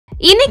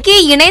இன்னைக்கு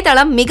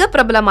இணையதளம் மிக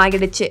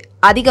பிரபலமாகிடுச்சு,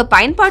 அதிக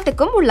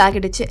பயன்பாட்டுக்கும்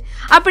உள்ளாகிடுச்சு.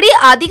 அப்படி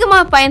அதிகமா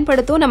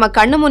பயன்படுத்தும் நம்ம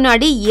கண்ணு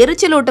முன்னாடி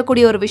எரிச்சல்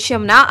ஊட்டக்கூடிய ஒரு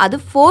விஷயம்னா அது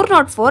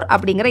 404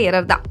 அப்படிங்கிற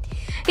எரர் தான்.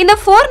 இந்த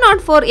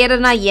 404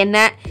 எரர்னா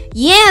என்ன,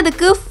 ஏன்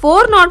அதுக்கு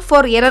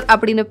 404 எரர்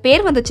அப்படின்னு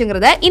பேர்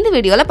வந்துச்சுங்கிறத இந்த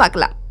வீடியோல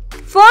பார்க்கலாம்.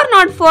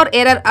 404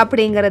 எரர்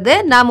அப்படிங்கிறது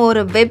நாம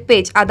ஒரு வெப்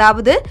பேஜ்,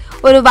 அதாவது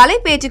ஒரு வலை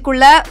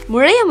பேஜுக்குள்ள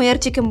நுழைய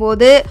முயற்சிக்கும்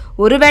போது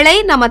ஒருவேளை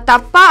நம்ம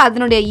தப்பா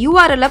அதனுடைய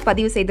URL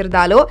பதிவு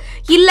செய்திருந்தாலோ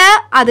இல்ல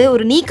அது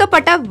ஒரு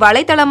நீக்கப்பட்ட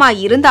வலைத்தளமா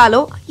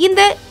இருந்தாலோ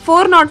இந்த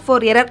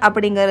 404 எரர்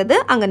அப்படிங்கிறது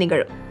அங்க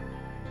நிகழும்.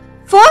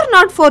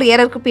 404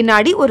 எரருக்கு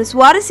பின்னாடி ஒரு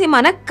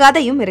சுவாரஸ்யமான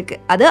கதையும் இருக்கு.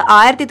 அது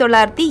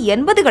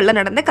 1980களில்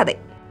நடந்த கதை.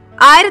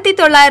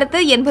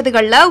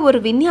 1980களில் ஒரு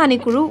விஞ்ஞானி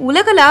குழு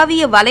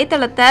உலகளாவிய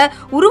வலைத்தளத்தை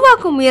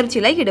உருவாக்கும்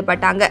முயற்சியில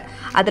ஈடுபட்டாங்க.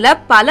 அதுல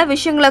பல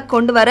விஷயங்களை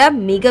கொண்டு வர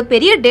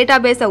மிகப்பெரிய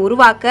டேட்டாபேஸை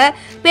உருவாக்க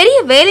பெரிய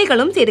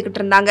வேலைகளும்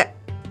செய்துகிட்டு இருந்தாங்க.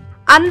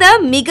 அந்த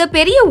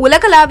மிகப்பெரிய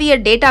உலகளாவிய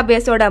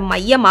டேட்டாபேஸோட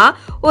மையமா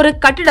ஒரு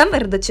கட்டிடம்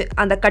இருந்துச்சு.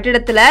 அந்த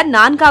கட்டிடத்துல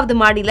 4வது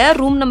மாடியில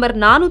ரூம் நம்பர்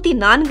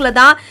 404ல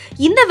தான்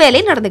இந்த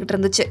வேலை நடந்துகிட்டு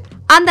இருந்துச்சு.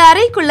 அந்த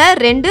அறைக்குள்ள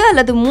 2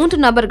 அல்லது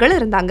 3 நபர்கள்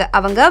இருந்தாங்க.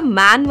 அவங்க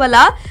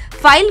மேனுவலா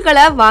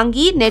ஃபைல்களை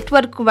வாங்கி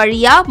நெட்வொர்க்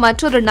வழியா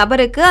மற்றொரு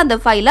நபருக்கு அந்த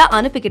ஃபைலை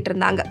அனுப்பிக்கிட்டு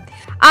இருந்தாங்க.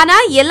 ஆனா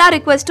எல்லா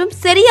ரிக்வெஸ்டும்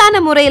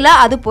சரியான முறையில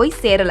அது போய்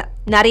சேரல.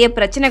 நிறைய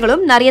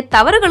பிரச்சனைகளும் நிறைய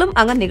தவறுகளும்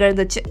அங்க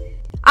நிகழ்ந்துச்சு.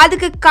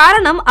 அதுக்கு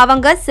காரணம்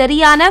அவங்க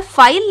சரியான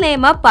ஃபைல்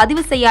நேம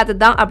பதிவு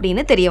செய்யாததுதான்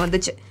அப்படின்னு தெரிய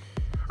வந்துச்சு.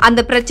 அந்த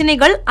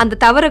பிரச்சனைகள், அந்த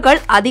தவறுகள்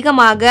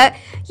அதிகமாக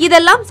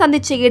இதெல்லாம்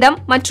சந்திச்ச இடம்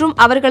மற்றும்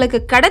அவர்களுக்கு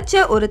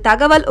கிடைச்ச ஒரு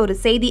தகவல், ஒரு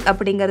செய்தி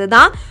அப்படிங்கிறது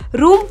தான்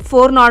ரூம்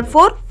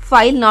 404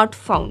 ஃபைல் நாட்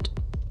ஃபவுண்ட்.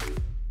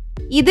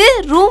 இது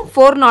ரூம்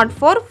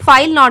 404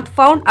 ஃபைல் நாட்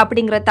ஃபவுண்ட்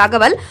அப்படிங்கிற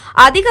தகவல்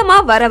அதிகமா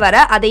வர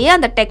வர அதையே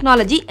அந்த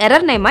டெக்னாலஜி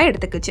எரர் நேமா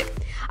எடுத்துக்குச்சு.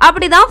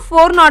 அப்படிதான்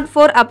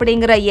 404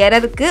 அப்படிங்கிற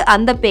எரருக்கு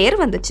அந்த பேர்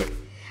வந்துச்சு.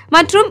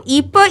 மற்றும்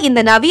இப்போ இந்த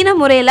நவீன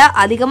முறையில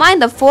அதிகமா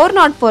இந்த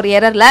 404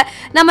 எரர்ல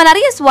நம்ம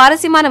நிறைய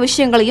சுவாரஸ்யமான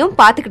விஷயங்களையும்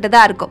பார்த்துக்கிட்டு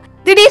தான் இருக்கோம்.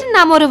 திடீர்னு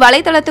நாம ஒரு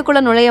வலைத்தளத்துக்குள்ள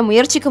நுழைய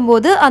முயற்சிக்கும்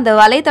போது அந்த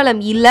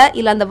வலைத்தளம் இல்ல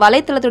அந்த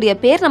வலைத்தளத்துடைய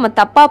பேர் நம்ம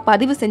தப்பா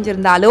பதிவு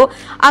செஞ்சிருந்தாலோ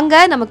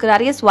அங்க நமக்கு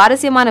நிறைய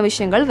சுவாரஸ்யமான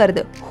விஷயங்கள்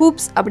வருது.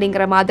 ஹூப்ஸ்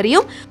அப்படிங்கிற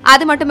மாதிரியும்,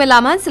 அது மட்டும்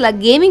இல்லாம சில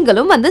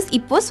கேமிங்களும் வந்து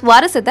இப்போ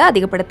சுவாரஸ்யத்தை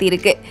அதிகப்படுத்தி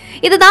இருக்கு.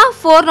 இதுதான்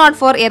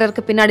 404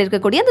 எரருக்கு பின்னாடி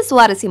இருக்கக்கூடிய அந்த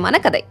சுவாரஸ்யமான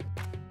கதை.